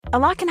A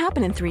lot can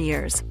happen in 3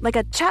 years, like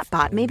a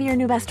chatbot may be your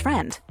new best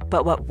friend.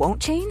 But what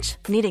won't change?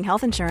 Needing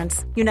health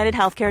insurance. United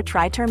Healthcare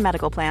Tri-Term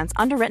Medical Plans,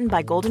 underwritten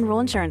by Golden Rule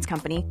Insurance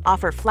Company,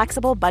 offer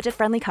flexible,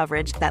 budget-friendly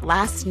coverage that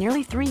lasts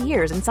nearly 3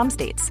 years in some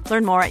states.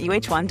 Learn more at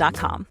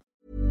uh1.com.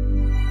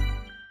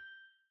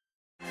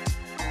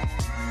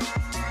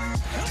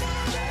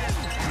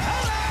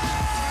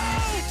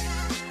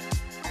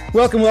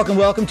 Welcome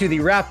to the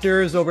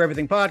Raptors Over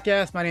Everything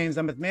podcast. My name is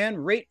Emmett Mann.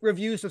 Rate,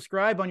 review,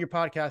 subscribe on your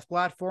podcast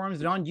platforms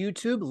and on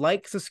YouTube.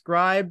 Like,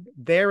 subscribe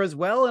there as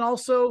well. And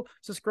also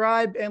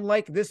subscribe and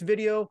like this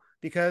video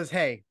because,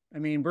 hey, I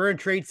mean, we're in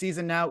trade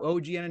season now.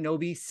 OG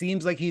Anunoby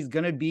seems like he's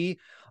going to be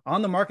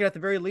on the market at the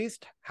very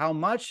least. How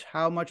much?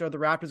 How much are the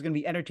Raptors going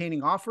to be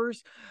entertaining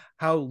offers?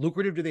 How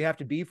lucrative do they have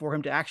to be for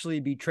him to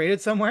actually be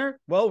traded somewhere?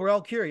 Well, we're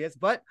all curious,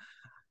 but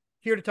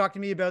here to talk to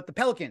me about the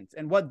Pelicans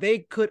and what they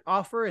could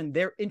offer and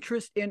their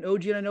interest in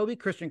OG Anunoby,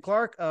 Christian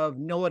Clark of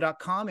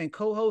NOLA.com and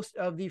co-host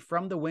of the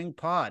From the Wing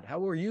pod.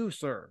 How are you,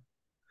 sir?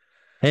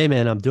 Hey,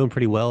 man, I'm doing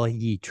pretty well.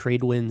 The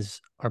trade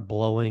winds are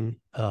blowing.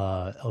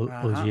 OG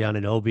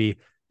Anunoby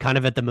kind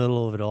of at the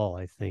middle of it all,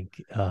 I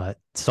think.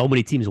 So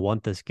many teams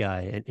want this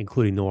guy,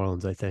 including New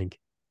Orleans, I think.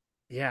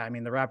 Yeah, I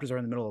mean, the Raptors are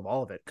in the middle of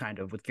all of it, kind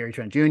of, with Gary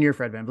Trent Jr.,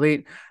 Fred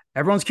VanVleet.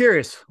 Everyone's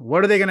curious.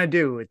 What are they going to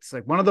do? It's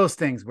like one of those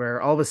things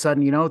where all of a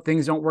sudden, you know,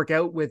 things don't work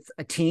out with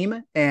a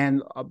team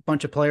and a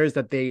bunch of players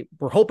that they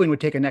were hoping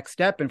would take a next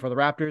step. And for the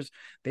Raptors,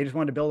 they just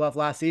wanted to build off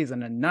last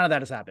season. And none of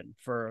that has happened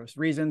for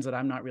reasons that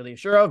I'm not really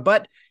sure of.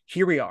 But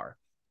here we are.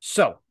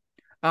 So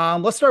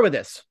let's start with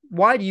this.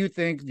 Why do you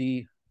think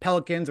the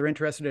Pelicans are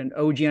interested in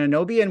OG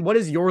Anunoby? And what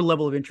is your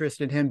level of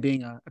interest in him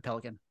being a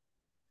Pelican?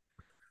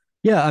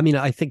 Yeah, I mean,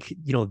 I think,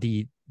 you know,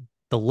 the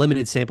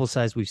limited sample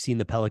size, we've seen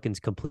the Pelicans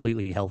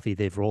completely healthy.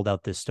 They've rolled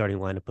out this starting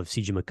lineup of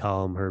CJ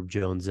McCollum, Herb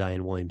Jones,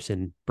 Zion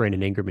Williamson,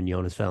 Brandon Ingram, and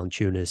Jonas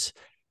Valanciunas.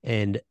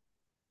 And,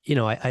 you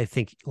know, I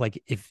think like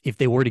if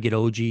they were to get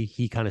OG,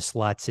 he kind of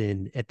slots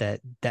in at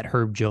that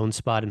Herb Jones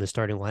spot in the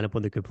starting lineup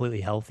when they're completely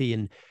healthy.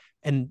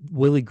 And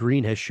Willie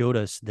Green has showed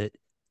us that,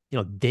 you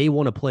know, they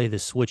want to play the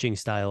switching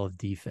style of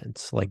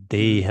defense. Like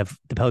the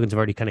Pelicans have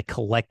already kind of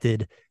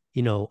collected,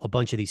 you know, a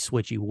bunch of these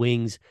switchy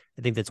wings.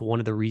 I think that's one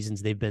of the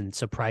reasons they've been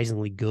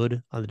surprisingly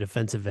good on the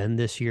defensive end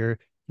this year.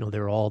 You know,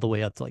 they're all the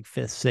way up to like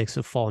 5th, 6th,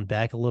 have fallen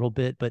back a little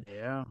bit, but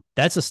yeah,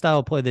 that's a style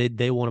of play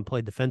they want to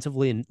play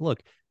defensively. And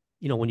look,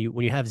 you know, when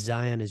you have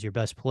Zion as your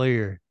best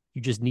player,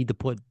 you just need to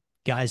put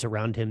guys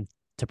around him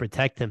to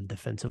protect him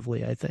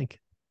defensively, I think.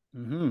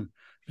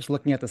 Just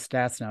looking at the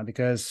stats now,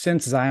 because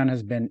since Zion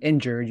has been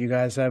injured, you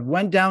guys have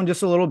went down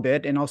just a little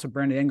bit. And also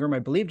Brandon Ingram, I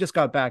believe, just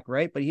got back,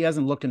 right? But he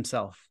hasn't looked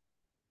himself.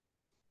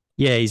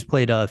 Yeah, he's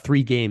played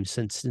 3 games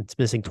since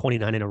missing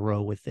 29 in a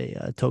row with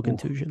a toe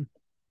contusion.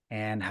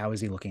 And how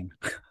is he looking?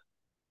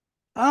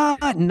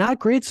 Not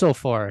great so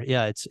far.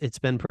 Yeah, it's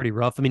been pretty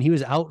rough. I mean, he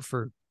was out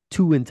for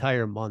 2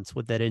 entire months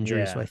with that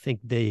injury. Yeah. So I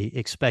think they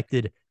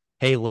expected,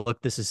 hey,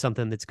 look, this is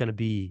something that's going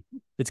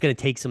to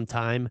take some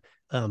time.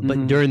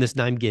 But during this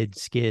 9-game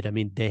skid, I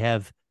mean, they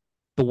have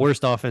the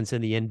worst offense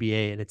in the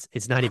NBA, and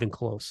it's not even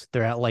close.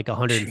 They're at like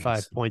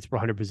 105 points per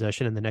 100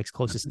 possession, and the next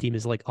closest team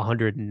is like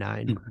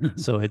 109.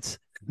 So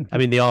I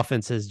mean, the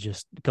offense has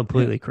just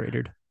completely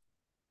cratered.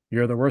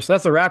 You're the worst.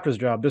 That's the Raptors'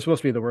 job. They're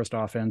supposed to be the worst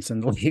offense in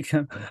the league.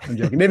 I'm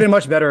joking. They've been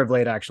much better of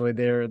late, actually.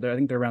 I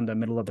think they're around the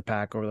middle of the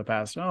pack over the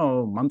past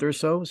month or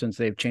so since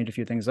they've changed a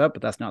few things up,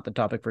 but that's not the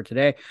topic for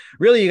today.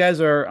 Really, you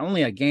guys are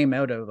only a game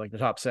out of like the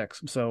top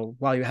 6. So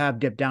while you have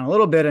dipped down a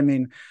little bit, I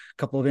mean, a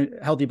couple of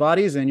healthy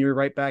bodies and you're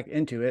right back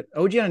into it.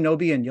 OG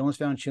Anunoby and Jonas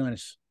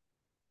Valanciunas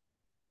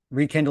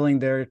rekindling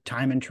their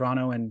time in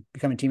Toronto and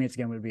becoming teammates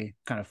again would be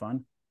kind of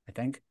fun, I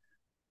think,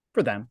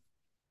 for them.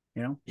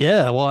 You know?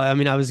 Yeah, well, I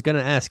mean, I was going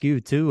to ask you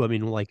too. I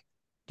mean, like,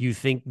 do you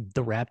think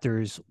the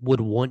Raptors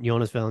would want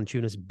Jonas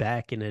Valanciunas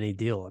back in any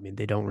deal? I mean,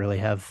 they don't really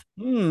have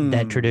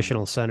that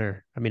traditional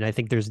center. I mean, I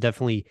think there's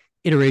definitely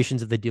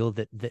iterations of the deal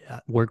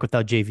that work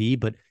without JV,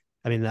 but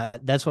I mean,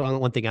 that's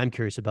one thing I'm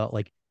curious about.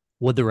 Like,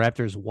 would the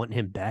Raptors want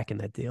him back in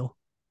that deal?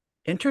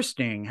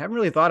 Interesting. Haven't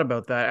really thought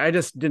about that.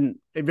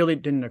 It really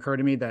didn't occur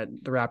to me that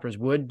the Raptors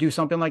would do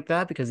something like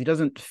that because he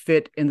doesn't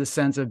fit in the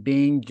sense of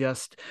being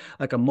just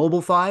like a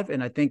mobile 5.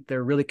 And I think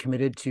they're really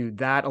committed to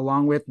that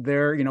along with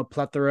their, you know,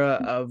 plethora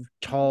of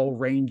tall,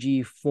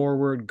 rangy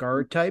forward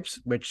guard types,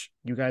 which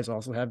you guys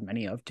also have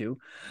many of too.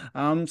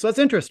 So that's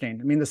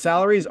interesting. I mean, the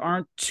salaries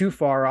aren't too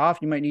far off.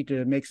 You might need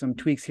to make some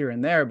tweaks here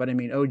and there, but I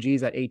mean,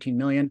 OG's at 18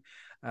 million.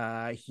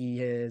 He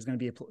has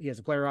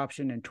a player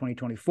option in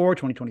 2024,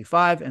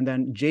 2025, and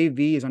then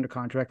JV is under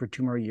contract for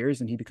 2 more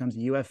years and he becomes a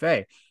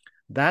UFA.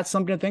 That's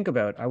something to think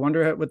about. I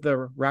wonder what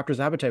the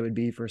Raptors' appetite would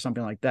be for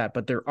something like that.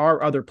 But there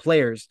are other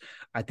players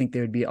I think they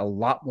would be a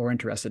lot more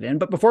interested in.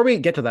 But before we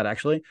get to that,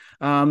 actually,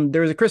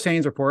 there was a Chris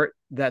Haynes report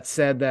that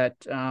said that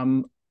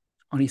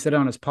he said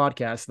on his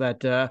podcast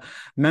that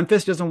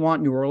Memphis doesn't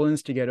want New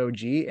Orleans to get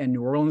OG and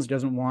New Orleans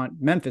doesn't want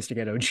Memphis to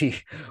get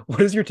OG. What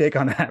is your take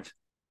on that?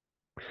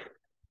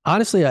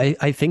 Honestly,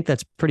 I think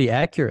that's pretty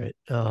accurate.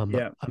 I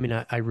mean,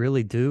 I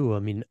really do. I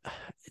mean,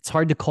 it's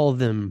hard to call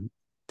them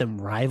them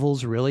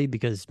rivals really,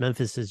 because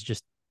Memphis has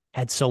just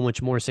had so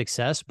much more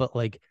success. But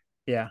like,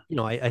 Yeah.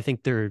 I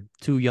think they're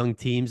two young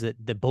teams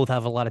that both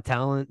have a lot of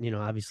talent,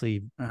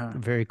 obviously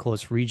very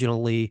close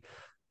regionally.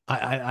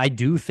 I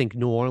do think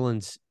New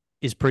Orleans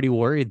is pretty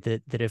worried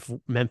that if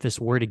Memphis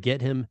were to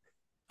get him,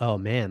 oh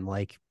man,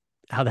 like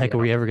how the heck are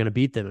we ever going to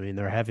beat them? I mean,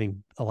 they're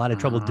having a lot of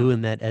trouble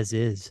doing that as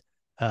is.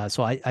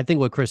 So I think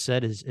what Chris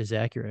said is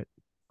accurate.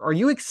 Are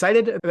you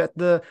excited about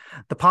the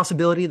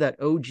possibility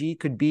that OG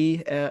could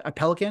be a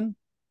Pelican?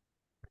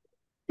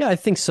 Yeah, I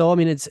think so. I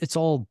mean, it's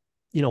all,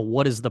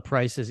 what is the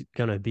price is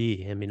going to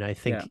be? I mean, I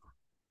think,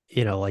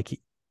 like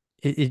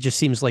it just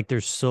seems like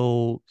there's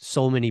so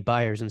many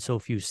buyers and so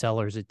few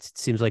sellers. It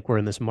seems like we're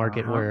in this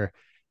market where,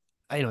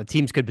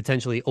 teams could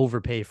potentially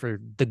overpay for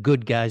the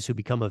good guys who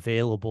become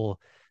available.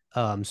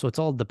 So it's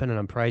all dependent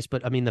on price.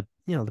 But I mean,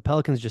 the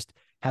Pelicans just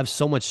have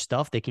so much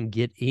stuff. They can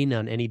get in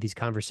on any of these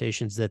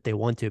conversations that they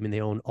want to. I mean,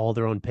 they own all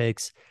their own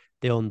picks.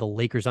 They own the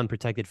Lakers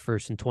unprotected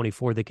first in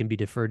 24 that can be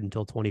deferred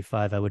until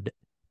 25. I would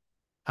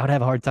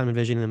have a hard time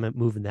envisioning them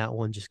moving that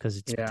one just because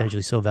it's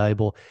potentially so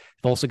valuable.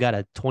 They've also got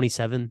a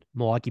 27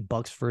 Milwaukee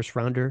Bucks first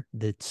rounder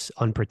that's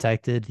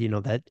unprotected.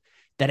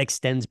 That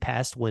extends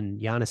past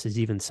when Giannis is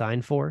even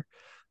signed for.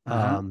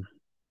 And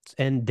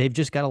they've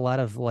just got a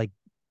lot of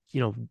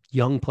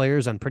young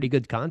players on pretty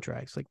good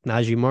contracts like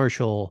Najee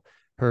Marshall,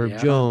 Herb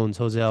Jones,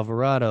 Jose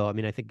Alvarado. I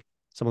mean, I think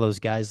some of those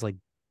guys, like,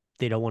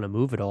 they don't want to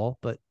move at all,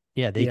 but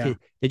they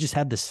just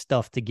have the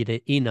stuff to get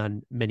it in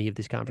on many of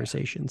these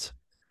conversations.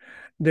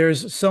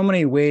 There's so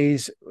many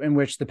ways in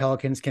which the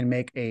Pelicans can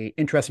make a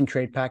interesting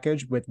trade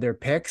package with their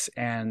picks.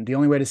 And the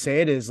only way to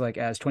say it is, like,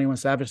 as 21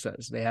 Savage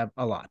says, they have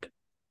a lot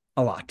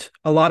of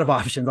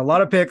options, a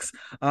lot of picks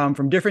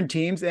from different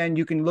teams. And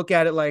you can look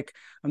at it like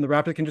the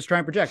Raptors can just try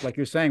and project, like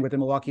you're saying, with the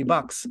Milwaukee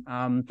Bucks.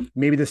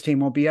 Maybe this team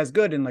won't be as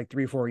good in like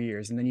 3-4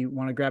 years. And then you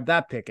want to grab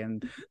that pick.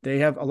 And they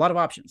have a lot of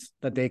options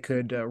that they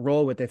could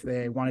roll with if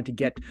they wanted to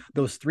get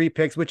those 3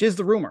 picks, which is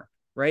the rumor,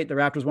 right? The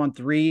Raptors want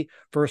 3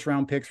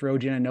 first-round picks for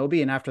OG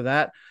Anunoby. And after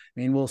that, I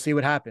mean, we'll see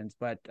what happens.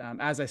 But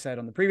as I said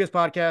on the previous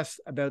podcast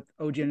about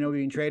OG Anunoby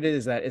being traded,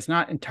 is that it's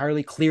not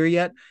entirely clear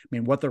yet. I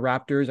mean, what the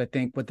Raptors, I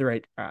think, what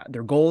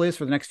their goal is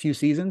for the next few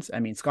seasons. I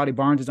mean, Scotty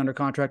Barnes is under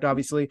contract,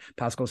 obviously.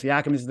 Pascal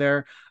Siakam is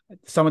there.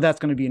 Some of that's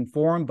going to be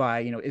informed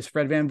by, is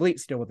Fred VanVleet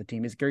still with the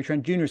team? Is Gary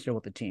Trent Jr. still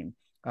with the team?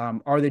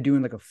 Are they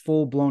doing like a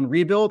full-blown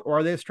rebuild, or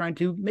are they just trying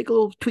to make a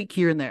little tweak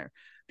here and there?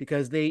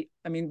 Because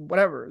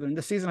whatever. I mean,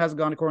 the season hasn't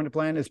gone according to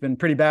plan. It's been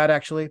pretty bad,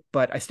 actually.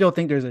 But I still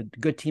think there's a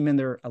good team in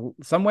there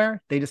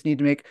somewhere. They just need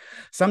to make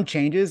some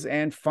changes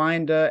and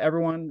find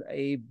everyone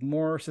a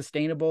more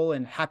sustainable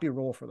and happy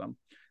role for them.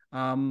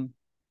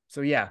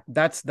 So, yeah,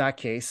 that's that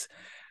case.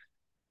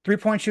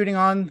 3-point shooting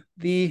on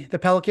the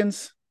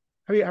Pelicans.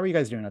 How are you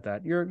guys doing at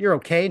that? You're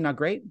okay, not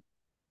great?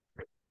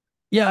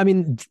 Yeah, I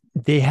mean,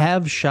 they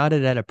have shot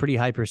it at a pretty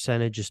high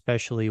percentage,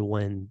 especially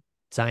when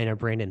Zion or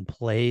Brandon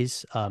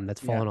plays.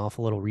 That's fallen off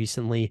a little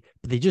recently,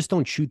 but they just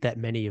don't shoot that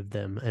many of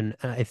them. And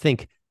I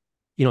think,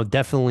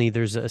 definitely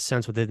there's a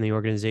sense within the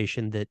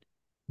organization that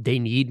they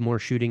need more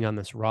shooting on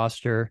this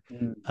roster.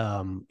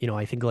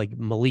 I think like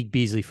Malik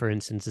Beasley, for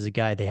instance, is a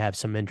guy they have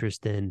some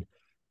interest in.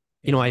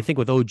 I think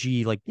with OG,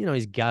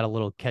 he's got a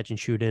little catch and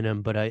shoot in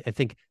him, but I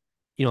think,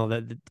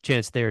 the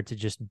chance there to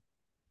just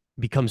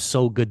become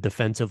so good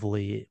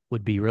defensively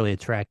would be really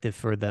attractive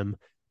for them.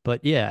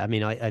 But yeah, I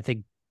mean, I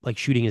think like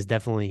shooting is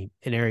definitely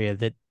an area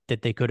that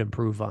they could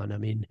improve on. I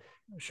mean,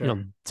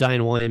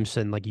 Zion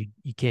Williamson, like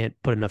you can't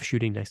put enough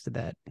shooting next to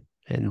that.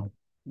 And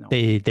no.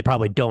 They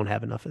probably don't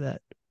have enough of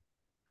that.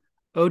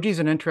 OG's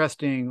an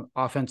interesting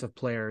offensive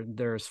player.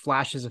 There's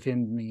flashes of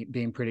him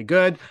being pretty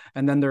good.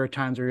 And then there are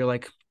times where you're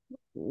like,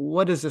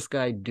 what is this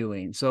guy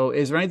doing? So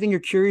is there anything you're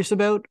curious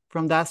about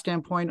from that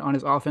standpoint on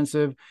his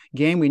offensive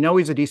game? We know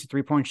he's a decent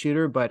 3-point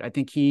shooter, but I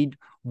think he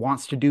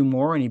wants to do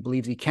more and he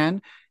believes he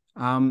can.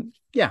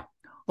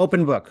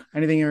 Open book.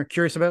 Anything you're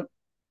curious about?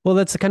 Well,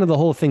 that's kind of the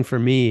whole thing for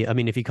me. I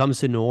mean, if he comes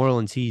to New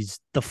Orleans, he's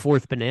the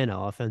 4th banana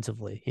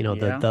offensively.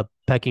 The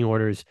pecking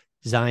orders,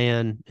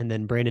 Zion, and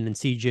then Brandon and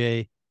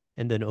CJ,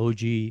 and then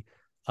OG.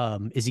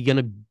 Is he going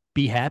to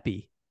be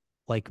happy,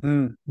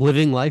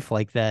 living life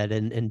like that,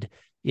 and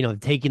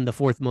taking the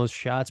 4th most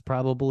shots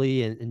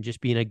probably, and just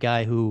being a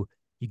guy who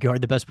you guard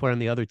the best player on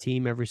the other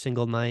team every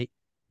single night.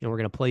 We're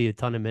going to play you a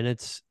ton of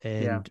minutes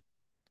and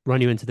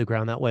run you into the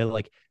ground that way.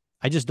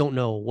 I just don't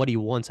know what he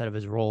wants out of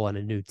his role on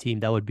a new team.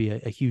 That would be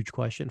a huge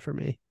question for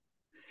me.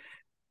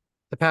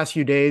 The past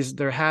few days,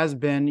 there has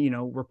been,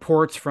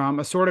 reports from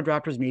assorted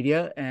Raptors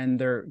media, and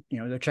they're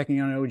checking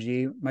on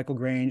OG. Michael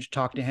Grange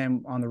talked to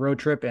him on the road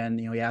trip, and,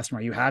 he asked him,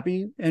 "Are you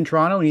happy in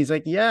Toronto?" And he's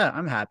like, "Yeah,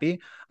 I'm happy."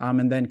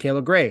 And then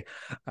Kayla Gray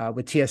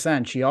with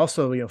TSN, she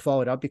also,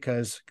 followed up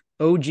because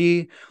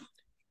OG,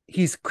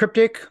 he's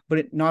cryptic,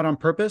 but not on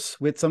purpose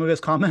with some of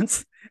his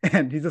comments.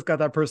 And he's just got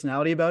that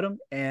personality about him.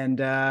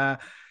 And,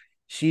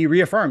 she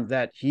reaffirmed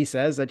that he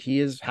says that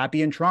he is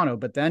happy in Toronto.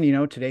 But then,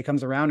 today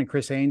comes around and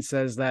Chris Haynes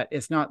says that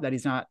it's not that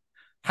he's not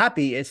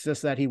happy. It's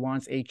just that he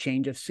wants a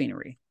change of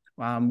scenery.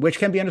 which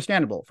can be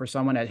understandable for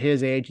someone at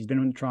his age. He's been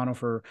in Toronto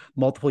for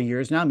multiple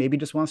years now. Maybe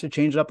just wants to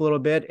change it up a little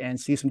bit and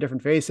see some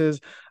different faces,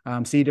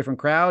 see a different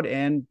crowd,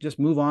 and just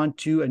move on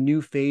to a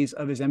new phase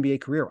of his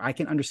NBA career. I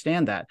can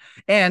understand that.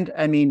 And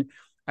I mean,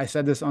 I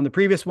said this on the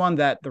previous one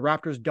that the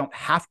Raptors don't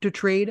have to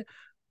trade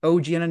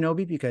OG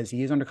Anunoby because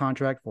he is under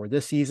contract for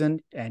this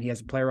season and he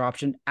has a player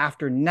option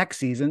after next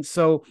season.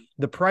 So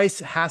the price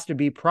has to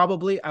be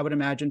probably, I would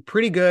imagine,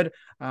 pretty good,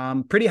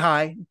 pretty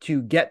high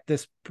to get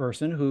this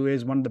person who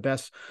is one of the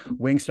best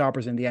wing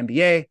stoppers in the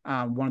NBA,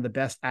 one of the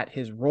best at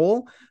his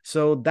role.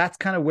 So that's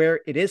kind of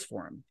where it is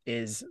for him,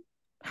 is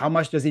how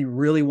much does he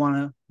really want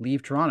to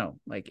leave Toronto?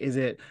 Like, is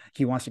it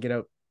he wants to get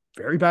out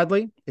very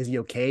badly? Is he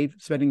okay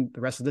spending the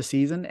rest of the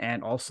season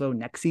and also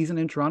next season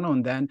in Toronto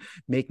and then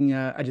making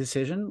a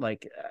decision?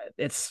 Like,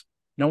 it's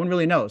no one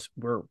really knows.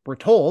 We're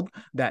told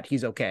that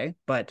he's okay,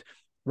 but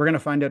we're going to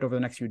find out over the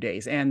next few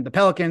days. And the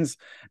Pelicans,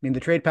 I mean, the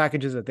trade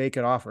packages that they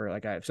could offer,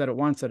 like I've said it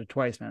once, said it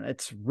twice, man,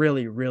 it's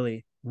really,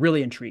 really,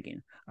 really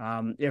intriguing.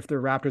 If the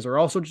Raptors are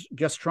also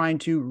just trying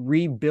to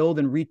rebuild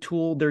and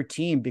retool their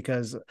team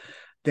because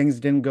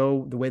things didn't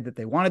go the way that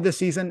they wanted this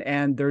season,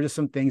 and there are just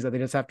some things that they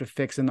just have to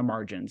fix in the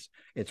margins.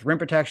 It's rim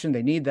protection.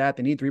 They need that.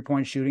 They need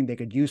three-point shooting. They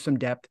could use some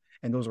depth,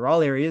 and those are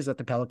all areas that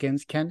the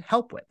Pelicans can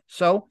help with.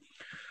 So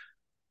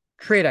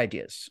trade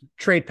ideas,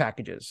 trade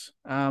packages.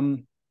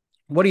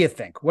 What do you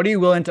think? What are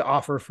you willing to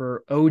offer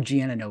for OG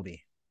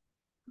Anunoby?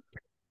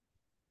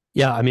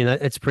 Yeah, I mean,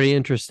 it's pretty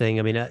interesting.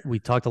 I mean, we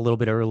talked a little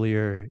bit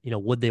earlier,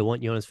 would they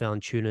want Jonas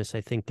Valanciunas? I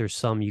think there's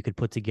some you could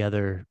put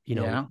together,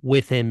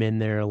 with him in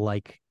there,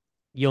 like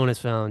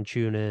Jonas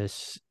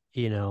Valanciunas,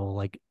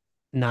 like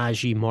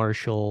Najee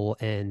Marshall,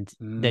 and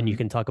then you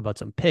can talk about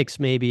some picks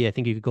maybe. I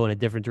think you could go in a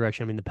different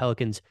direction. I mean, the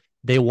Pelicans,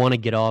 they want to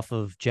get off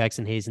of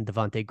Jackson Hayes and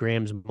Devontae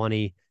Graham's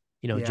money.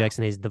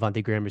 Jackson Hayes and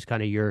Devontae Graham is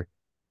kind of your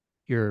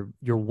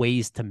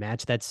ways to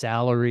match that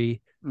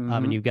salary.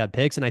 And you've got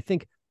picks. And I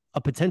think a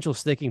potential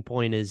sticking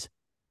point is,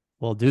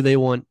 well, do they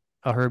want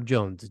a Herb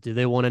Jones? Do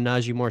they want a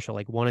Najee Marshall?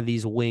 Like one of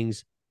these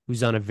wings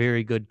who's on a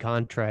very good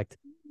contract?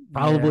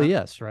 Probably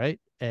yes, right?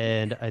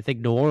 And I think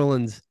New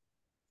Orleans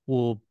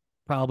will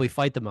probably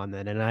fight them on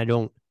that. And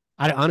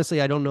I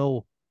honestly don't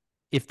know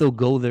if they'll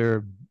go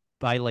there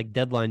by like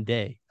deadline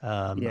day.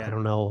 I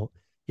don't know,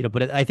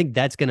 but I think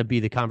that's going to be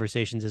the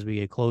conversations as we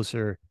get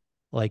closer.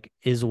 Like,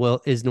 is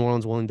New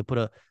Orleans willing to put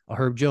a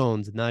Herb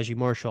Jones, Najee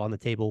Marshall on the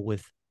table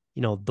with,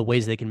 the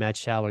ways they can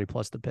match salary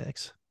plus the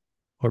picks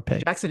or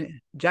pick?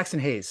 Jackson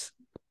Hayes,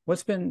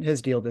 what's been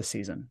his deal this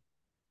season?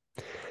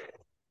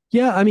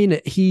 Yeah, I mean,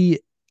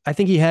 I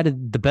think he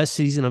had the best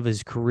season of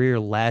his career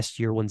last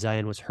year when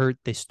Zion was hurt.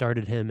 They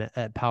started him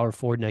at power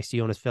forward next to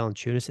Jonas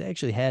Valanciunas. They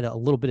actually had a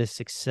little bit of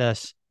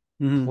success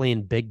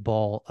playing big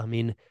ball. I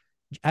mean,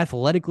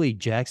 athletically,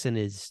 Jackson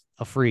is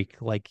a freak.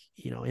 Like,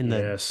 in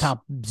the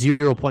top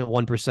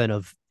 0.1%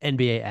 of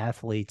NBA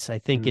athletes. I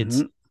think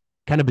it's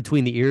kind of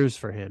between the ears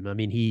for him. I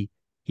mean, he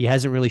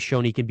hasn't really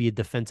shown he can be a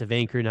defensive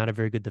anchor, not a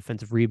very good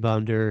defensive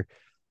rebounder,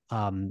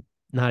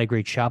 not a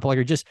great shot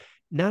blocker, just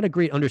not a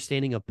great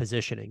understanding of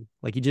positioning.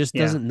 Like, he just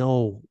doesn't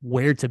know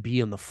where to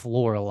be on the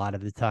floor a lot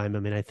of the time. I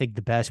mean, I think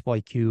the basketball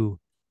IQ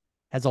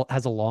has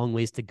a long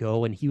ways to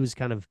go, and he was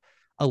kind of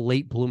a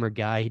late bloomer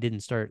guy. He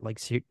didn't start like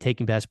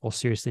taking basketball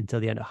seriously until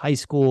the end of high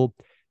school.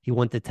 He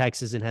went to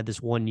Texas and had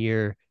this 1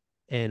 year,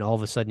 and all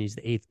of a sudden he's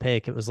the 8th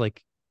pick. It was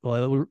like,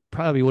 well, it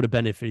probably would have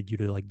benefited you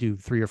to like do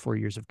 3 or 4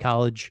 years of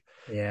college.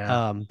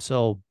 Yeah.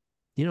 So,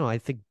 I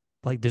think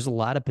like there's a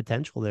lot of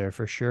potential there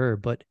for sure,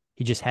 but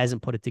he just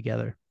hasn't put it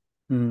together.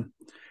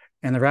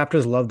 And the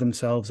Raptors love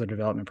themselves a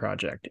development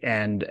project.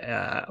 And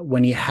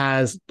when he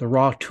has the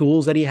raw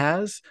tools that he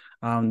has,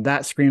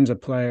 that screams a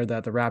player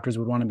that the Raptors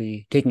would want to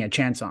be taking a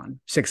chance on.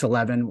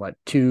 6'11",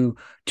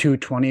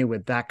 220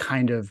 with that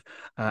kind of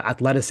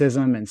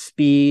athleticism and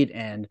speed,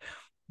 and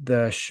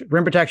the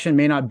rim protection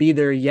may not be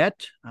there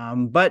yet,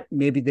 but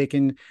maybe they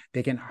can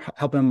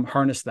help him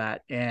harness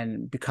that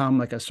and become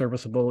like a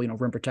serviceable,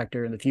 rim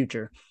protector in the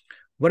future.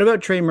 What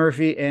about Trey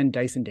Murphy and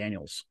Dyson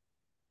Daniels?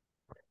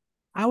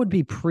 I would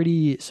be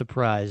pretty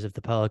surprised if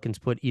the Pelicans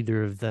put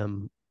either of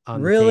them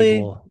on the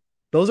table.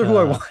 Those are who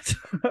I want.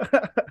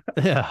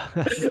 Yeah.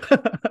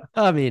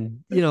 I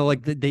mean,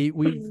 like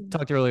we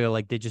talked earlier,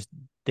 like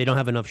they don't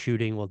have enough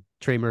shooting. Well,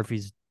 Trey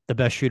Murphy's the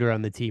best shooter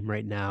on the team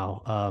right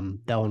now.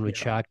 That one would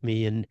shock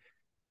me. And,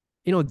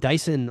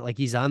 Dyson, like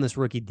he's on this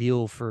rookie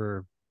deal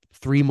for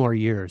 3 more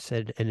years.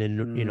 And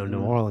in, New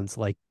Orleans,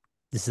 like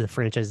this is a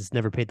franchise that's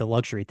never paid the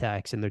luxury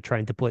tax, and they're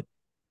trying to put,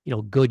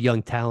 good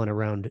young talent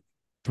around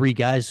 3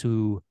 guys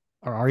who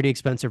are already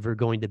expensive or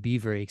going to be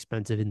very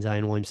expensive in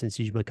Zion Williamson,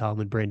 CJ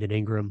McCollum, and Brandon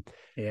Ingram.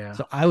 Yeah.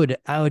 So I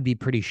would be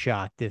pretty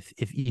shocked if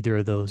either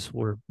of those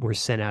were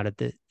sent out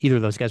either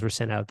of those guys were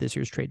sent out at this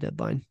year's trade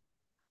deadline.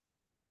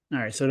 All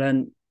right. So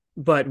then,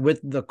 but with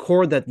the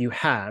core that you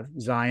have,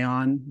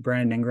 Zion,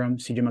 Brandon Ingram,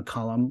 CJ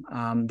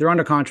McCollum, they're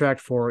under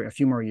contract for a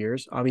few more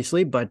years,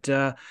 obviously, but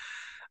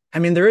I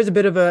mean, there is a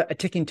bit of a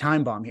ticking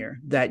time bomb here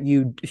that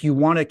if you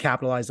want to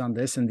capitalize on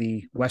this in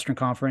the Western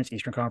Conference,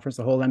 Eastern Conference,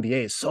 the whole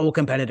NBA is so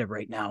competitive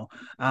right now.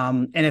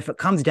 And if it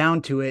comes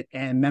down to it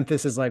and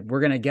Memphis is like,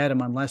 we're going to get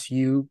them unless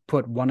you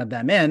put one of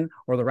them in,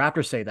 or the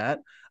Raptors say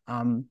that,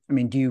 I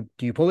mean, do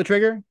you pull the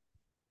trigger?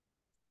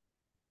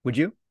 Would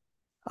you?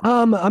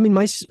 I mean,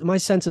 my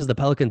sense is the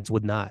Pelicans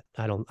would not.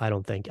 I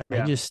don't think.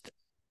 Yeah.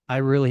 I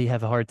really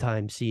have a hard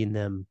time seeing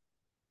them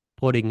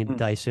putting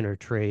Dyson or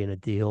Trey in a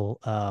deal.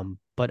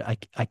 But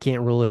I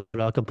can't rule it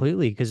out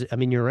completely because I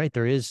mean, you're right.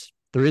 There is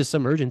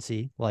some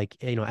urgency. Like,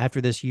 after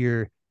this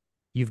year,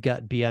 you've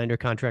got BI under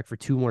contract for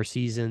 2 more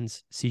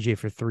seasons, CJ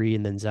for 3,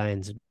 and then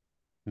Zion's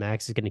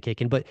max is going to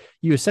kick in. But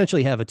you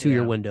essentially have a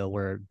 2-year window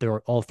where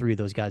all 3 of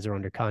those guys are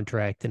under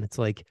contract, and it's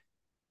like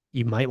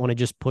you might want to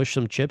just push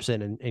some chips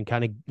in and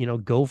kind of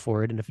go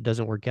for it. And if it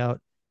doesn't work out,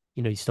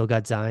 you still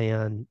got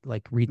Zion,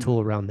 like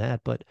retool around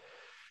that. But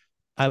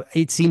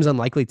it seems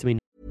unlikely to me.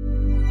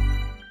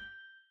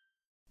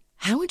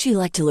 How would you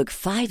like to look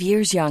 5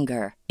 years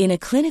younger? In a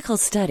clinical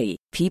study,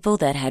 people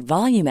that had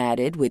volume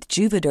added with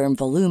Juvederm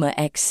Voluma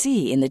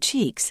XC in the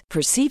cheeks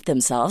perceived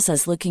themselves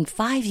as looking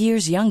 5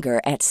 years younger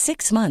at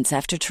 6 months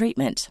after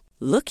treatment.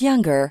 Look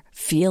younger,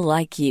 feel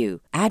like you.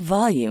 Add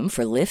volume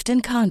for lift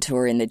and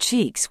contour in the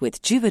cheeks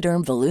with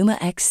Juvederm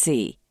Voluma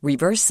XC.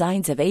 Reverse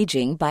signs of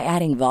aging by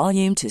adding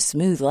volume to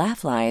smooth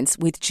laugh lines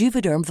with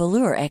Juvederm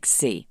Volure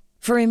XC.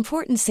 For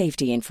important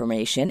safety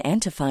information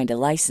and to find a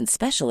licensed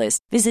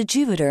specialist, visit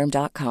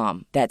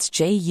Juvederm.com. That's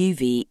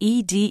JUVEDERM.com.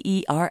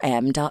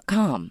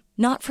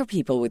 Not for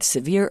people with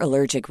severe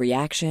allergic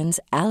reactions,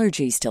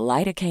 allergies to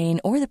lidocaine,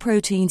 or the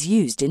proteins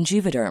used in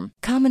Juvederm.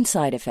 Common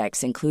side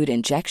effects include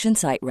injection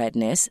site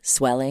redness,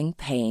 swelling,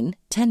 pain,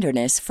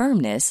 tenderness,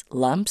 firmness,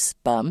 lumps,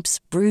 bumps,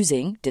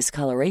 bruising,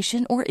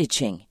 discoloration, or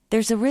itching.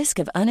 There's a risk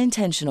of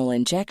unintentional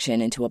injection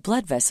into a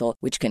blood vessel,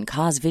 which can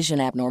cause vision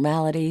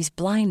abnormalities,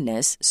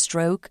 blindness,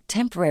 stroke,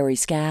 temporary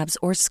scabs,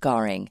 or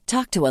scarring.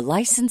 Talk to a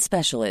licensed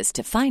specialist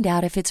to find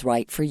out if it's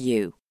right for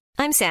you.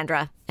 I'm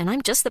Sandra, and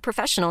I'm just the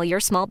professional your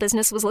small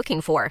business was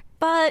looking for.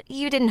 But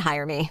you didn't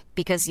hire me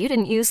because you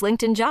didn't use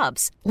LinkedIn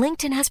Jobs.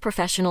 LinkedIn has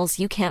professionals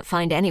you can't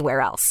find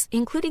anywhere else,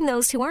 including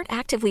those who aren't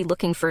actively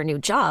looking for a new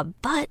job,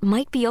 but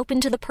might be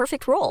open to the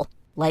perfect role,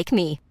 like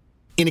me.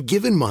 In a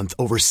given month,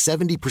 over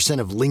 70%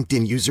 of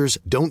LinkedIn users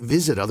don't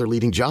visit other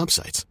leading job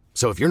sites.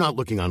 So if you're not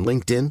looking on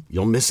LinkedIn,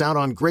 you'll miss out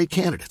on great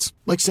candidates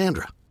like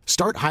Sandra.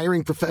 Start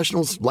hiring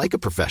professionals like a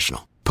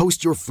professional.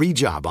 Post your free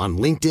job on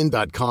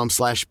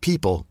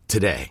linkedin.com/people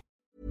today.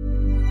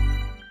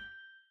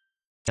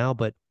 Now,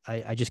 but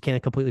I just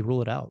can't completely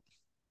rule it out.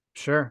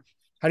 Sure.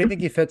 How do you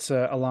think he fits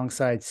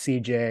alongside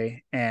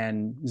CJ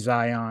and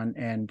Zion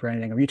and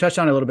Brandon Ingram? You touched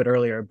on it a little bit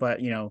earlier, but,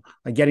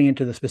 like getting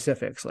into the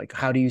specifics, like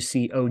how do you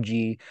see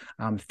OG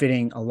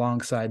fitting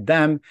alongside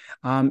them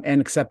and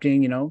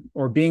accepting,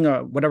 or being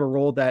whatever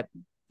role that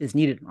is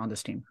needed on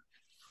this team?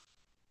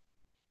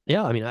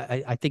 Yeah, I mean,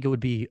 I think it would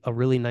be a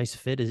really nice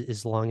fit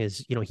as long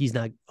as, OG's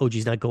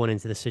not going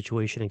into the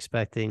situation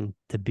expecting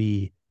to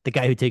be the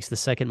guy who takes the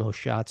second most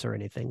shots or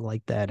anything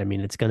like that. I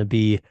mean, it's going to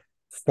be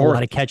a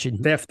lot of catch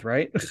and fifth,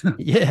 right?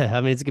 Yeah.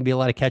 I mean, it's going to be a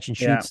lot of catch and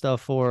shoot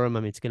stuff for him. I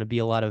mean, it's going to be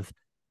a lot of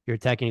you're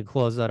attacking a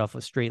closeout off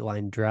a straight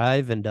line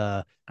drive. And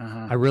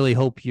I really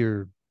hope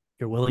you're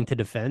willing to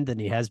defend. And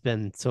he has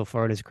been so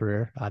far in his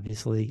career,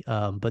 obviously.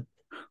 But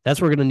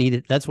that's what we're going to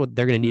need. That's what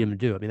they're going to need him to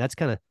do. I mean, that's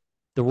kind of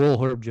the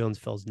role Herb Jones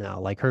fills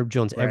now. Like Herb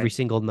Jones every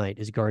single night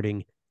is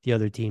guarding the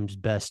other team's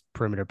best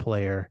perimeter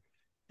player.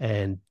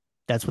 And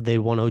that's what they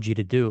want OG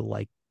to do.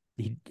 Like,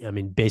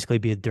 basically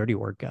be a dirty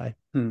work guy.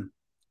 You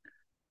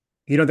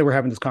don't think we're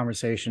having this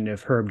conversation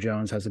if Herb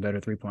Jones has a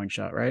better 3-point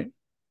shot, right?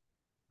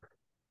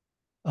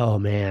 Oh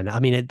man.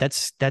 I mean,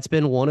 that's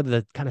been one of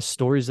the kind of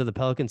stories of the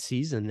Pelicans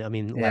season. I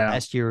mean,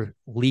 last year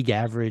league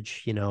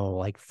average,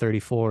 like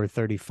 34,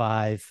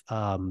 35,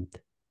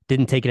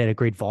 didn't take it at a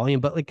great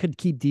volume, but could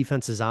keep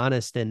defenses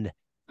honest. And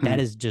that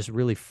has just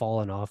really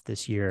fallen off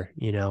this year.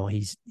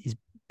 He's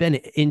been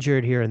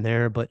injured here and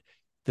there, but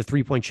the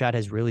 3-point shot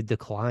has really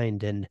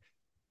declined. And,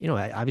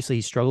 obviously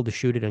he struggled to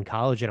shoot it in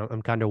college. And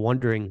I'm kind of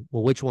wondering,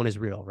 well, which one is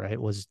real, right?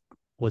 Was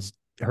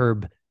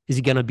Herb, is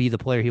he going to be the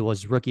player he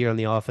was rookie year on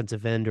the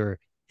offensive end, or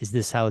is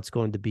this how it's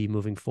going to be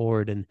moving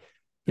forward? And,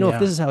 if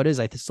this is how it is,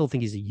 I still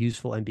think he's a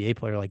useful NBA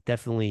player, like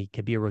definitely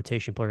could be a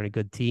rotation player in a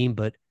good team,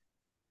 but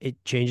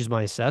it changes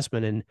my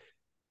assessment. And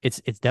it's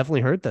definitely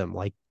hurt them.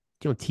 Like,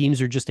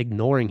 teams are just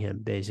ignoring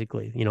him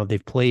basically.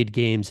 They've played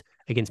games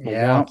against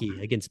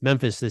Milwaukee, against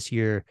Memphis this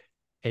year,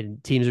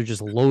 and teams are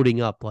just loading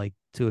up like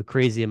to a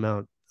crazy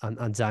amount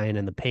on Zion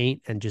in the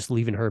paint and just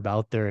leaving Herb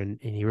out there, and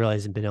he really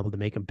hasn't been able to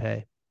make him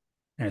pay.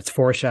 And it's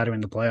foreshadowing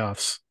the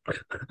playoffs.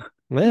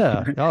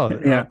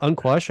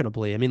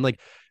 Unquestionably. I mean, like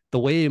the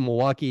way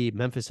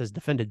Memphis has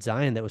defended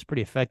Zion that was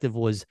pretty effective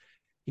was,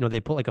 they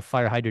put like a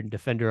fire hydrant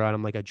defender on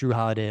him, like a Drew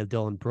Holiday, a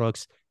Dylan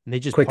Brooks, and they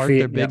just parked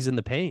their bigs in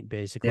the paint.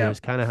 Basically, it was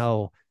kind of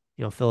how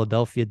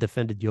Philadelphia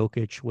defended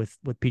Jokic with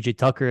PJ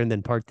Tucker, and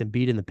then parked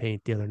Embiid in the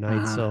paint the other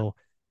night. So,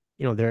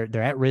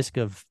 they're at risk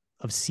of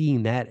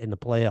seeing that in the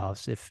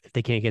playoffs if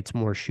they can't get some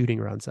more shooting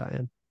around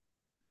Zion.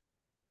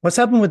 What's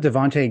happened with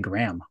Devontae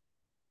Graham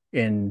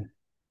in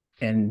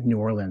New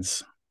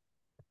Orleans?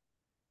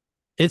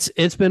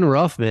 It's been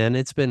rough, man.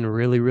 It's been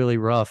really, really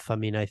rough. I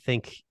mean, I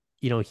think,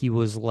 he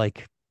was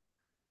like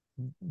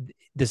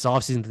this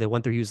offseason that they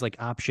went through, he was like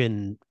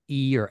option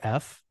E or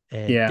F,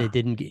 and they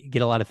didn't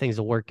get a lot of things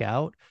to work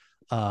out.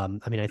 I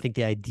mean, I think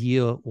the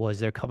idea was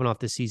they're coming off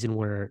the season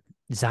where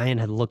Zion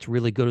had looked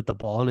really good with the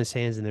ball in his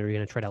hands, and they were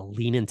going to try to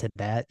lean into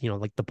that,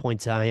 like the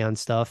point Zion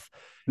stuff.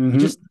 Mm-hmm. He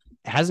just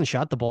hasn't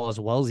shot the ball as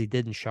well as he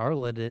did in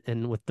Charlotte.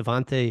 And with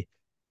Devontae,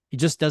 he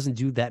just doesn't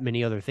do that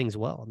many other things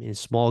well. I mean, a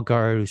small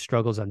guard who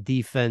struggles on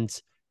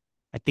defense.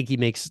 I think he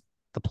makes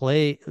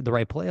the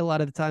right play a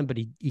lot of the time, but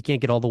he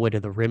can't get all the way to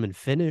the rim and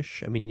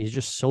finish. I mean, he's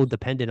just so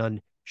dependent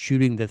on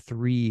shooting the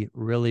three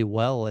really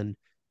well. And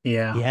he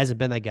hasn't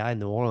been that guy in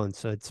New Orleans.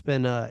 So it's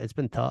been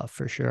tough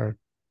for sure.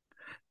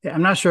 Yeah,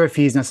 I'm not sure if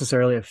he's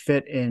necessarily a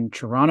fit in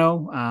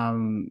Toronto.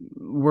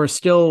 We're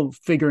still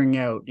figuring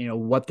out,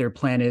 what their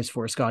plan is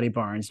for Scotty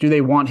Barnes. Do they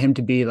want him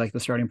to be like the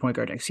starting point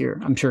guard next year?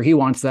 I'm sure he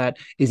wants that.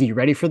 Is he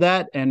ready for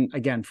that? And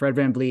again, Fred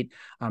VanVleet,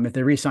 if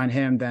they re-sign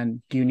him,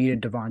 then do you need a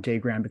Devontae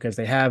Graham? Because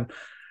they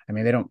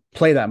don't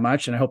play that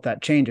much, and I hope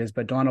that changes.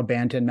 But Delano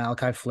Banton,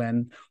 Malachi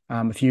Flynn,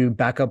 a few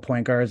backup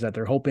point guards that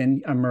they're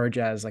hoping emerge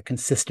as like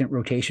consistent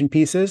rotation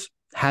pieces.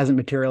 Hasn't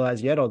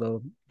materialized yet,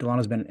 although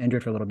Delano's been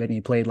injured for a little bit and he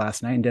played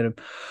last night and did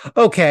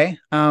okay.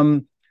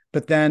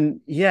 But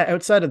then,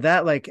 outside of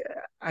that, like,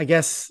 I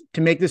guess to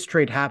make this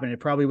trade happen,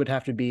 it probably would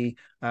have to be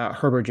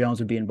Herbert Jones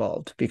would be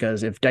involved,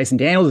 because if Dyson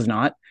Daniels is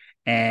not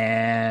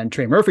and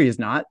Trey Murphy is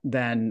not,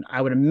 then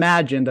I would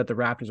imagine that the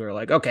Raptors are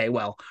like, okay,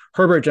 well,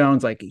 Herbert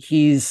Jones, like,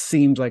 he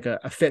seems like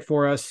a fit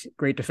for us.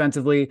 Great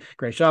defensively,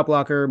 great shot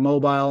blocker,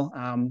 mobile,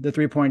 the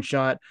 3-point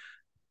shot,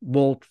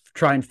 we'll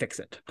try and fix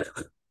it.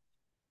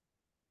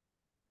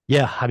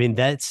 Yeah, I mean,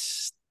 that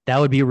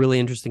would be a really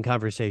interesting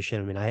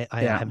conversation. I mean,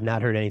 I have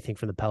not heard anything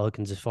from the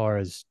Pelicans as far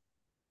as,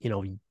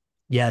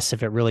 yes,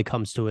 if it really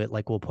comes to it,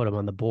 like, we'll put them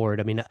on the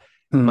board. I mean,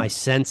 my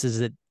sense is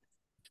that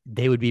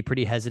they would be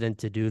pretty hesitant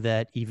to do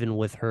that, even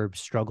with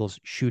Herb's struggles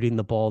shooting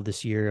the ball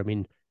this year. I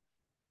mean,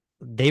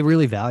 they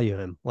really value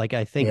him. Like,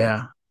 I think,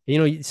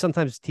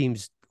 sometimes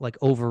teams like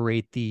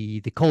overrate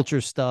the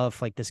culture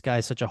stuff. Like, this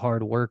guy's such a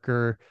hard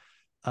worker.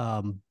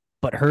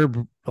 But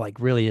Herb, like,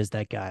 really is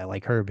that guy.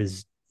 Like, Herb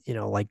is,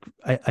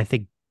 I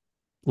think,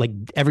 like,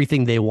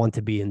 everything they want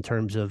to be in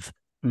terms of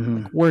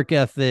like, work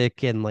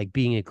ethic and like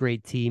being a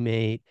great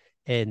teammate,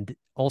 and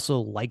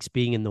also likes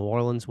being in New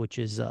Orleans, which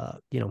is,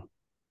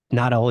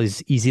 not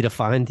always easy to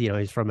find.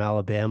 He's from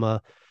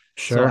Alabama.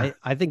 Sure. So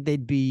I think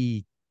they'd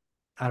be,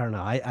 I don't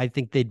know. I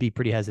think they'd be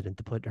pretty hesitant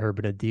to put Herb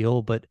in a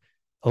deal, but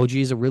OG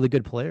is a really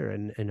good player.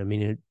 And I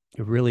mean, it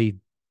really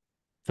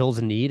fills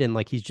a need. And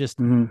like, he's just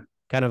kind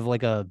of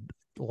like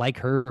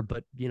Herb,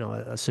 but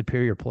a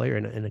superior player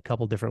in a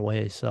couple different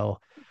ways. So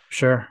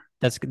sure.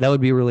 That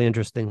would be a really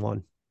interesting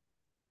one.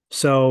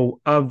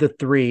 So of the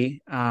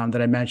three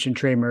that I mentioned,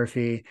 Trey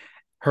Murphy,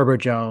 Herbert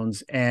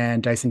Jones,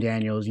 and Dyson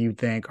Daniels, you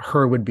think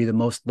Herb would be the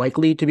most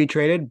likely to be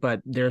traded,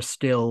 but they're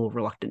still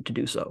reluctant to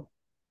do so.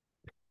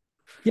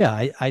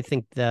 Yeah, I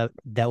think that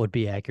would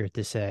be accurate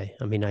to say.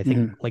 I mean, I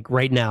think like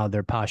right now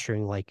they're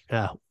posturing like,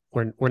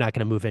 we're not going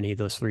to move any of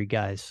those three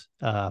guys.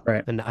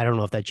 Right. And I don't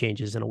know if that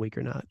changes in a week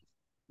or not.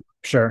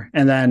 Sure.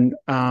 And then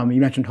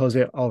you mentioned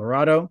Jose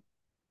Alvarado.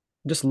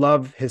 Just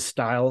love his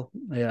style.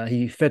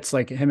 He fits,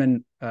 like, him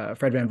and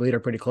Fred VanVleet are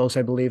pretty close,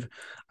 I believe.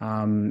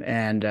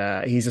 And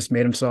he's just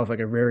made himself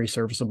like a very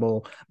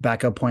serviceable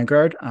backup point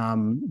guard,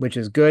 which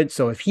is good.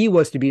 So if he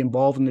was to be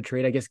involved in the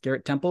trade, I guess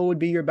Garrett Temple would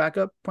be your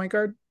backup point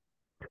guard.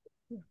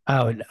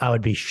 I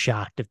would be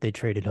shocked if they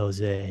traded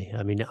Jose.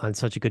 I mean, on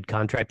such a good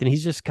contract, and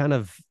he's just kind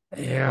of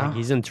like,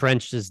 he's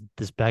entrenched as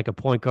this backup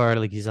point guard.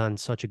 Like, he's on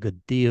such a good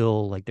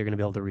deal. Like, they're going to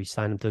be able to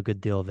re-sign him to a good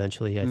deal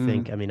eventually, I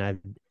think. I mean,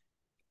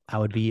 I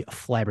would be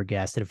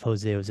flabbergasted if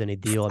Jose was any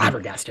deal.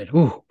 Flabbergasted.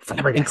 Ooh,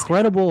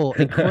 flabbergasted.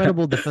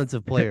 Incredible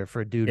defensive player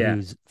for a dude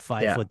who's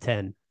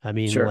 5'10". I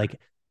mean, like,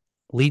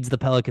 leads the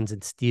Pelicans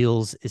in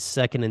steals, is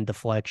second in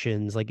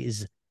deflections, like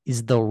is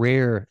the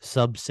rare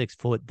sub 6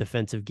 foot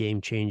defensive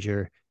game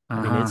changer.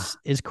 I mean,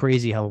 it's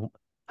crazy how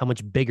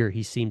much bigger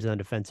he seems on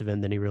defensive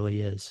end than he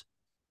really is.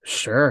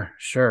 Sure.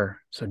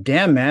 So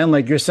damn, man,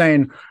 like, you're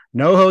saying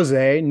no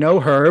Jose, no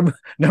Herb,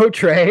 no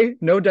Trey,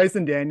 no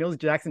Dyson Daniels,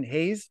 Jackson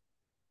Hayes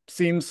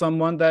seems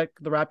someone that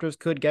the Raptors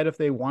could get if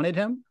they wanted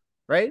him,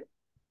 right?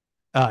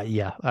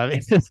 Yeah. I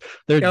mean,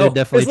 they're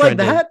definitely trying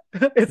that.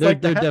 They're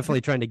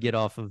definitely trying to get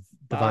off of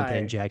Devontae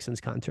and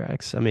Jackson's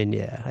contracts. I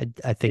mean,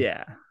 I think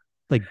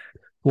like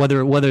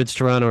whether it's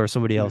Toronto or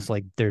somebody else,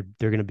 like they're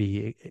going to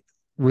be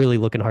really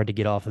looking hard to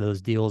get off of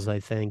those deals, I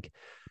think.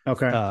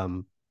 Okay. I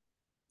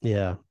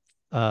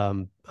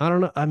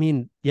don't know. I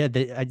mean, I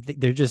think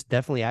they're just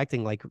definitely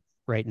acting like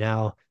right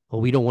now, well,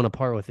 we don't want to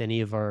part with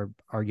any of our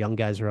young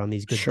guys who are on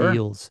these good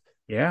deals.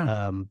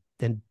 Yeah.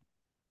 And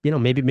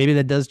maybe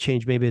that does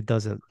change. Maybe it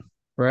doesn't.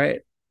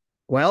 Right.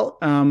 Well,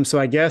 so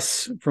I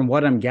guess from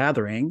what I'm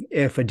gathering,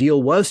 if a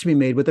deal was to be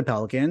made with the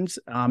Pelicans,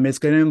 it's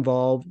going to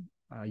involve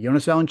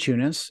Jonas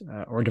Valanciunas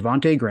or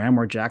Devontae Graham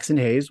or Jackson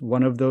Hayes,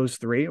 one of those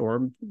three,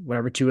 or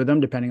whatever, two of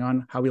them, depending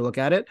on how we look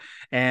at it,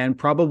 and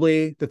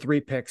probably the three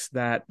picks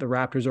that the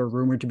Raptors are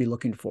rumored to be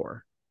looking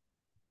for.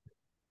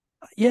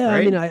 Yeah,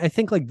 right? I mean, I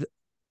think like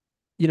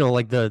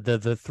like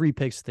the three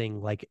picks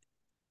thing, like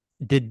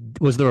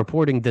was the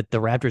reporting that the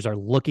Raptors are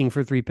looking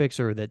for three picks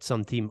or that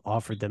some team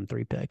offered them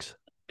three picks?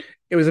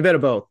 It was a bit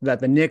of both, that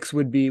the Knicks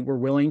were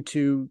willing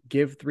to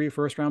give 3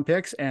 first-round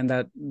picks, and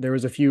that there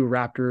was a few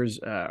Raptors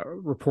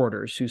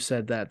reporters who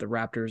said that the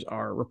Raptors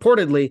are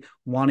reportedly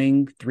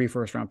wanting 3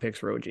 first-round picks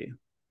for OG.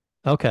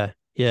 Okay.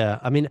 Yeah.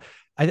 I mean,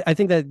 I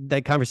think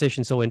that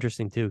conversation's so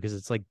interesting too, because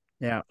it's like,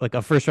 yeah, like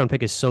a first round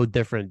pick is so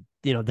different,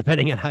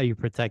 depending on how you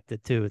protect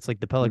it too. It's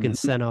like the Pelicans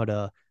sent out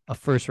a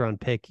first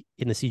round pick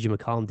in the CJ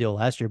McCollum deal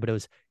last year, but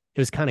it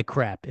was kind of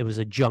crap. It was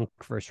a junk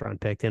first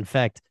round pick. In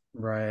fact,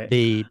 right,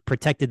 they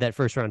protected that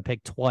first round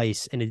pick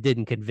twice and it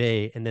didn't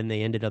convey. And then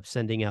they ended up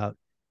sending out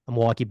a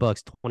Milwaukee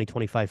Bucks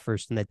 2025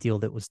 first in that deal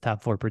that was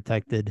top 4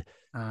 protected.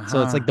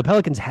 So it's like the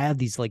Pelicans have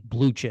these like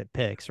blue chip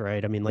picks,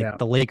 right? I mean, like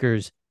the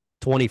Lakers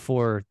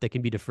 24 that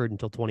can be deferred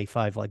until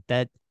 25, like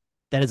that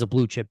is a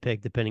blue chip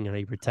pick depending on how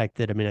you protect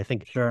it. I mean, I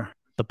think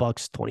the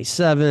Bucks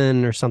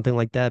 27 or something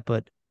like that,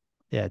 but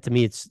yeah, to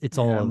me it's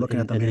all looking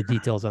at the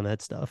details on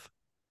that stuff.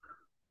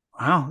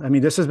 Wow. I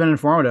mean, this has been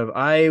informative.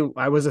 I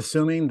was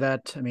assuming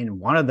that, I mean,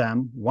 one of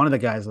the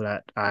guys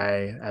that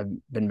I have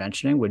been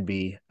mentioning would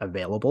be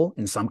available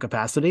in some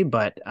capacity,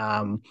 but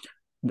I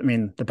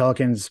mean, the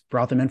Pelicans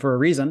brought them in for a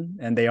reason,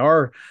 and they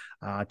are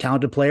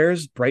talented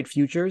players, bright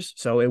futures.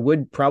 So it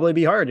would probably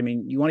be hard. I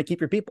mean, you want to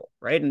keep your people,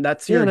 right? And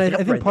that's your. I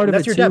think part of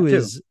it too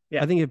is.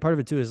 Yeah. I think part of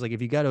it too is like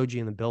if you got OG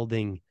in the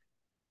building,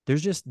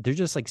 there's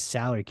just like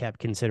salary cap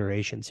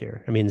considerations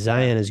here. I mean,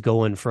 Zion is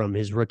going from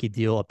his rookie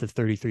deal up to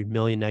 33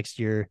 million next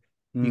year.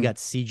 You got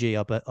CJ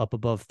up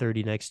above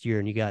 30 next year,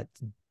 and you got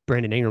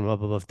Brandon Ingram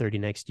up above 30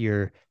 next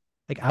year.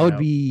 Like I would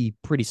be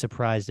pretty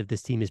surprised if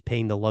this team is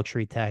paying the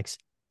luxury tax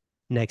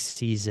next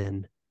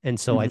season. And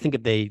so I think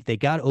if they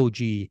got OG,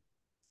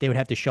 they would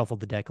have to shuffle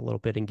the deck a little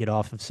bit and get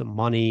off of some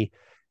money.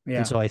 Yeah.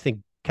 And so I think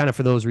kind of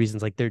for those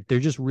reasons, like they're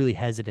just really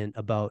hesitant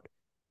about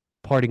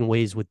parting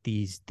ways with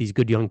these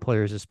good young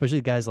players, especially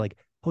guys like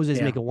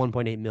Jose's making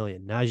 1.8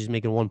 million. Najee's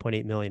making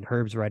 1.8 million.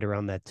 Herb's right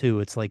around that too.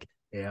 It's like,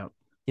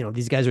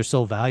 these guys are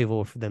so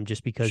valuable for them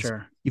just because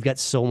you've got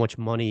so much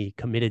money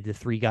committed to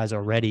 3 guys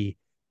already.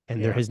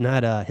 And there has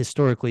not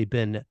historically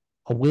been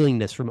a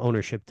willingness from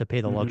ownership to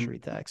pay the luxury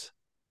tax.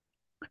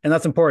 And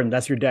that's important.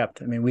 That's your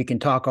depth. I mean, we can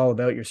talk all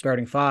about your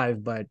starting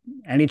 5, but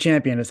any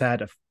champion has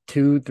had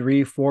 2,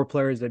 3, 4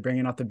 players they bring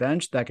in off the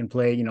bench that can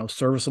play,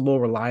 serviceable,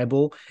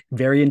 reliable,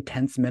 very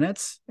intense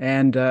minutes.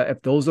 And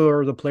if those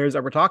are the players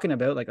that we're talking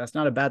about, like that's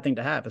not a bad thing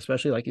to have,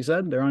 especially like you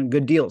said, they're on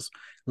good deals.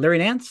 Larry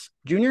Nance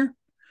Jr.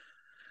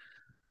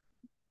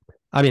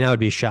 I mean, I would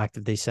be shocked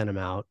if they sent him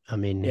out. I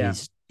mean,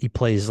 he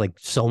plays like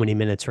so many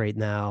minutes right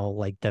now,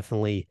 like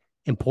definitely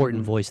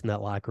important voice in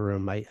that locker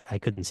room. I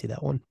couldn't see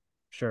that one.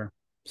 Sure.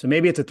 So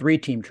maybe it's a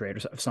 3-team trade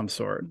of some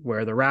sort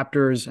where the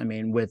Raptors, I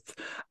mean, with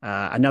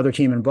another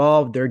team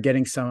involved, they're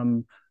getting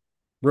some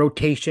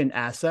rotation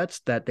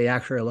assets that they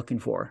actually are looking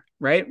for,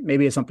 right?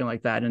 Maybe it's something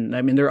like that. And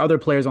I mean, there are other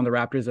players on the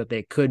Raptors that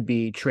they could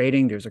be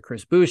trading. There's a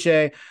Chris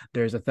Boucher,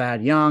 there's a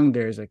Thad Young,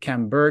 there's a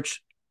Khem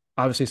Birch.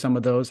 Obviously, some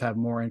of those have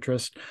more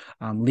interest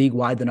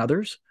league-wide than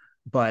others,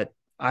 but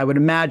I would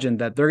imagine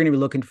that they're going to be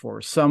looking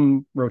for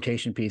some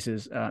rotation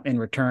pieces in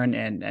return.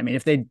 And I mean,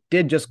 if they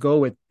did just go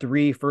with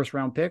 3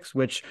 first-round picks,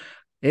 which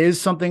is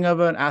something of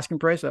an asking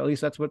price, at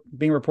least that's what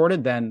being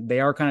reported, then they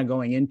are kind of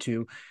going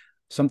into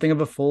something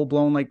of a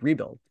full-blown like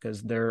rebuild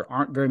because there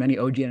aren't very many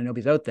OG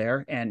Anunobys out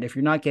there. And if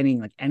you're not getting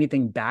like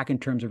anything back in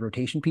terms of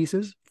rotation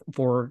pieces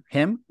for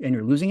him and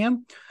you're losing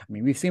him, I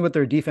mean, we've seen what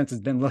their defense has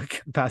been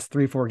like the past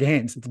 3-4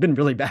 games. It's been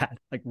really bad,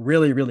 like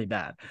really, really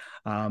bad.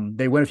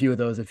 They win a few of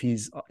those if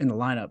he's in the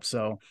lineup.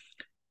 So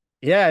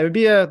yeah, that would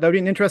be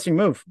an interesting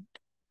move.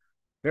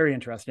 Very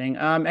interesting.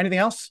 Anything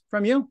else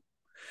from you?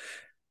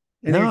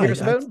 Anything you're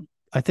curious about?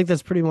 I think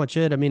that's pretty much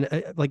it. I mean,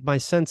 like my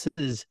sense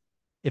is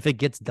if it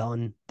gets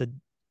done,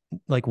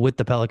 like with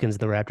the Pelicans,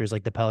 the Raptors,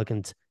 like the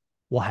Pelicans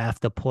will have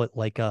to put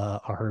like a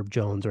Herb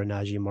Jones or a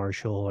Naji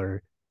Marshall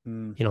or,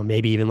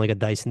 maybe even like a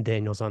Dyson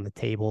Daniels on the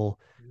table.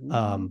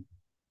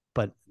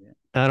 But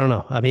I don't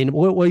know. I mean,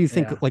 what do you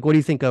think? Yeah. Like, what do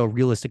you think a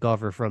realistic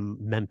offer from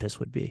Memphis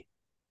would be?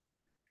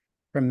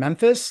 From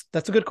Memphis?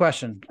 That's a good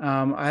question.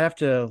 I have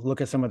to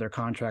look at some of their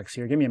contracts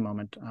here. Give me a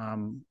moment.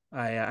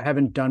 I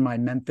haven't done my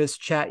Memphis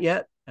chat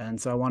yet. And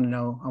so I want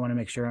to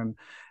make sure I'm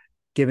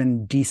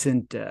given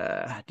decent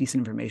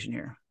information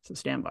here. So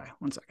stand by.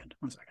 One second.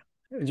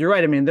 You're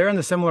right. I mean, they're in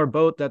the similar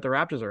boat that the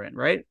Raptors are in,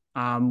 right?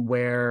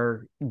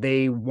 Where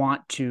they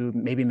want to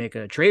maybe make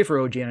a trade for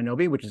OG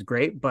Anunoby, which is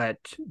great, but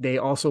they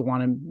also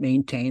want to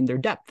maintain their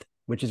depth,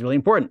 which is really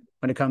important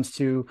when it comes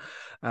to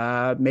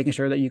making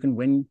sure that you can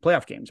win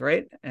playoff games,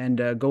 right?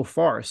 And go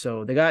far.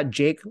 So they got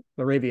Jake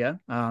LaRavia.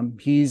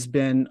 He's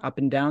been up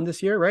and down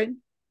this year, right?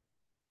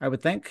 I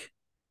would think.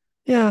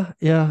 Yeah.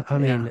 I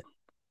mean,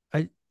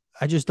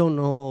 I just don't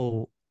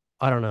know.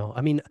 I don't know.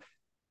 I mean,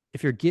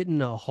 if you're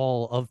getting a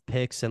haul of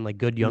picks and like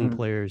good young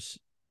players,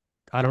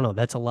 I don't know.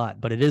 That's a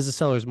lot, but it is a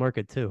seller's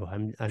market too.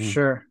 I'm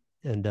sure.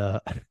 And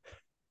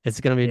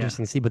it's going to be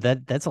interesting to see,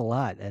 but that's a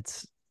lot.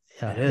 That's,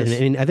 it is. I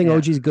mean, I think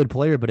OG's a good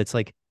player, but it's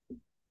like,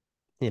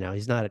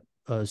 he's not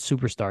a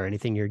superstar or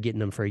anything. You're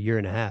getting him for a year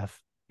and a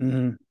half.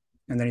 And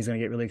then he's going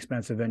to get really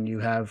expensive and you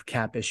have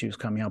cap issues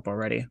coming up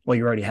already. Well,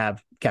 you already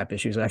have cap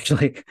issues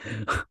actually.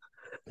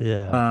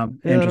 I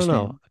don't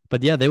know.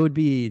 But yeah, they would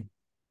be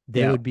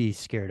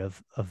scared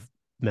of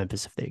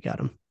Memphis if they got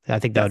him. I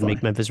think that would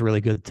make Memphis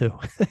really good too.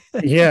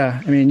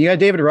 I mean, you got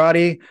David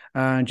Roddy,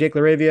 Jake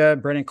LaRavia,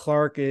 Brendan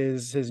Clark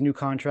is his new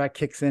contract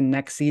kicks in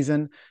next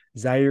season.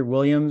 Zaire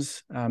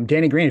Williams,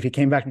 Danny Green, if he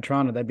came back to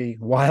Toronto, that'd be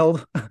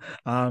wild.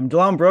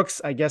 Delon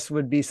Brooks, I guess,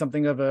 would be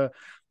something of an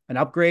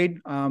upgrade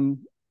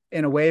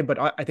in a way, but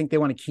I think they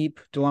want to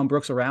keep Delon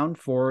Brooks around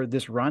for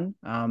this run.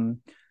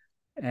 And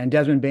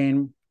Desmond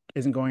Bane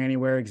isn't going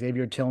anywhere.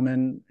 Xavier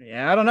Tillman.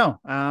 I don't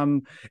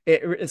know.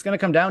 It's going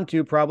to come down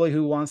to probably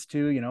who wants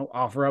to,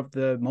 offer up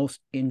the most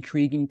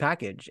intriguing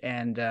package.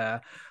 And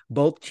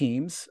both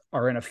teams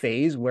are in a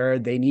phase where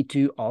they need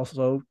to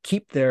also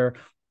keep their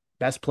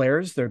best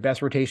players, their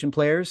best rotation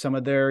players, some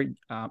of their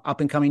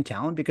up and coming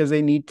talent, because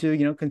they need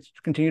to,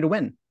 continue to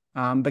win.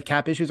 But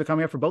cap issues are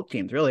coming up for both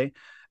teams, really.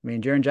 I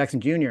mean, Jaren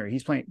Jackson Jr.,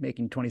 he's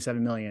making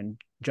 $27 million.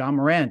 John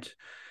Morant,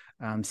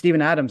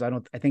 Steven Adams,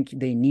 I think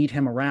they need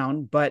him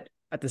around, but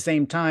at the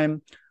same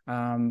time,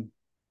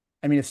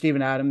 I mean, if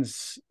Steven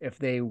Adams, if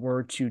they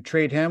were to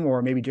trade him,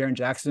 or maybe Jaren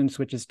Jackson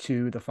switches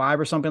to the 5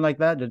 or something like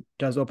that, it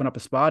does open up a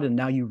spot. And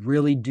now you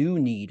really do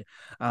need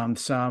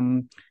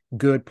some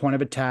good point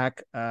of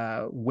attack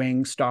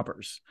wing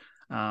stoppers.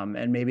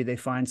 And maybe they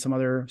find some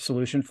other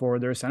solution for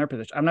their center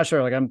position. I'm not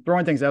sure. Like, I'm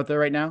throwing things out there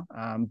right now.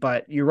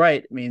 But you're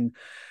right. I mean,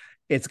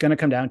 it's going to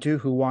come down to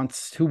who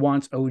wants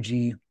OG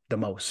the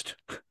most.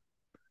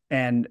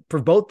 And for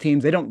both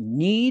teams, they don't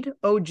need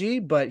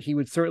OG, but he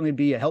would certainly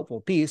be a helpful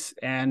piece.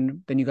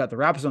 And then you got the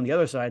Raptors on the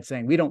other side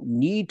saying, we don't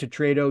need to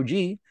trade OG.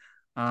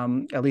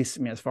 At least,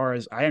 I mean, as far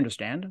as I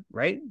understand,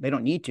 right? They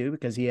don't need to,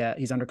 because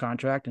he's under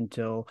contract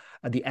until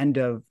the end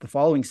of the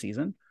following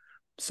season.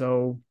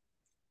 So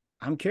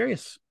I'm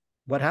curious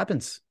what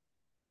happens.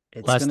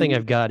 Last thing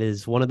I've got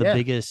is one of the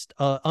biggest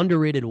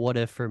underrated what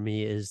if for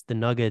me is the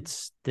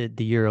Nuggets, the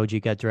year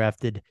OG got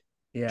drafted,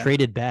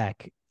 traded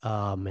back.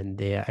 And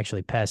they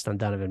actually passed on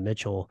Donovan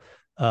Mitchell,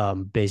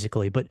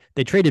 basically. But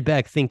they traded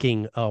back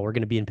thinking, we're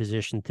going to be in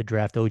position to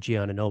draft OG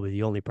Anunoby.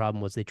 The only problem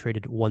was they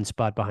traded one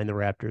spot behind the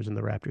Raptors, and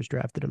the Raptors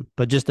drafted him.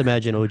 But just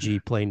imagine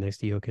OG playing next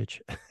to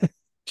Jokic.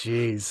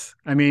 Jeez.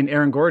 I mean,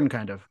 Aaron Gordon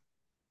kind of,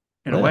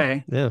 in a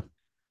way. Yeah.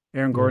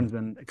 Aaron Gordon's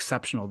been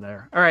exceptional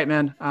there. All right,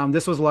 man.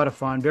 This was a lot of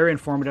fun. Very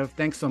informative.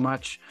 Thanks so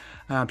much.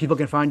 People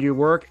can find your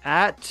work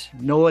at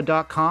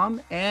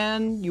NOLA.com,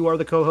 and you are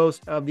the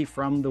co-host of the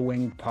From the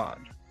Wing pod.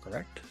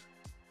 Correct?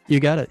 You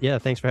got it. Yeah.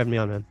 Thanks for having me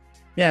on, man.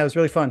 Yeah, it was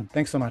really fun.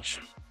 Thanks so much.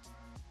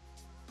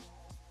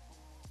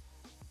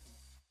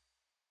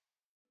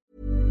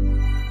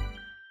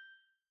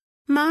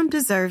 Mom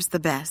deserves the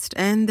best,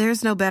 and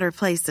there's no better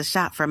place to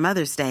shop for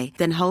Mother's Day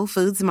than Whole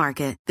Foods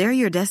Market. They're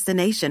your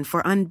destination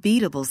for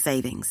unbeatable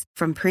savings,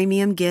 from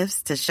premium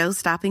gifts to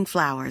show-stopping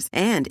flowers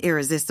and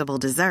irresistible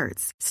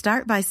desserts.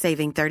 Start by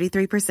saving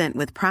 33%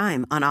 with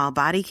Prime on all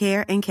body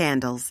care and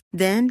candles.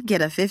 Then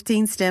get a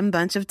 15-stem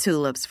bunch of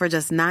tulips for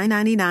just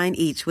 $9.99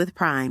 each with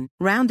Prime.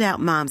 Round out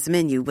Mom's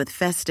menu with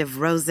festive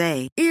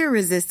rosé,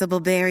 irresistible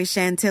berry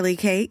chantilly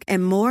cake,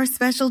 and more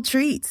special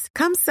treats.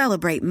 Come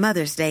celebrate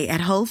Mother's Day at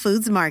Whole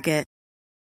Foods Market.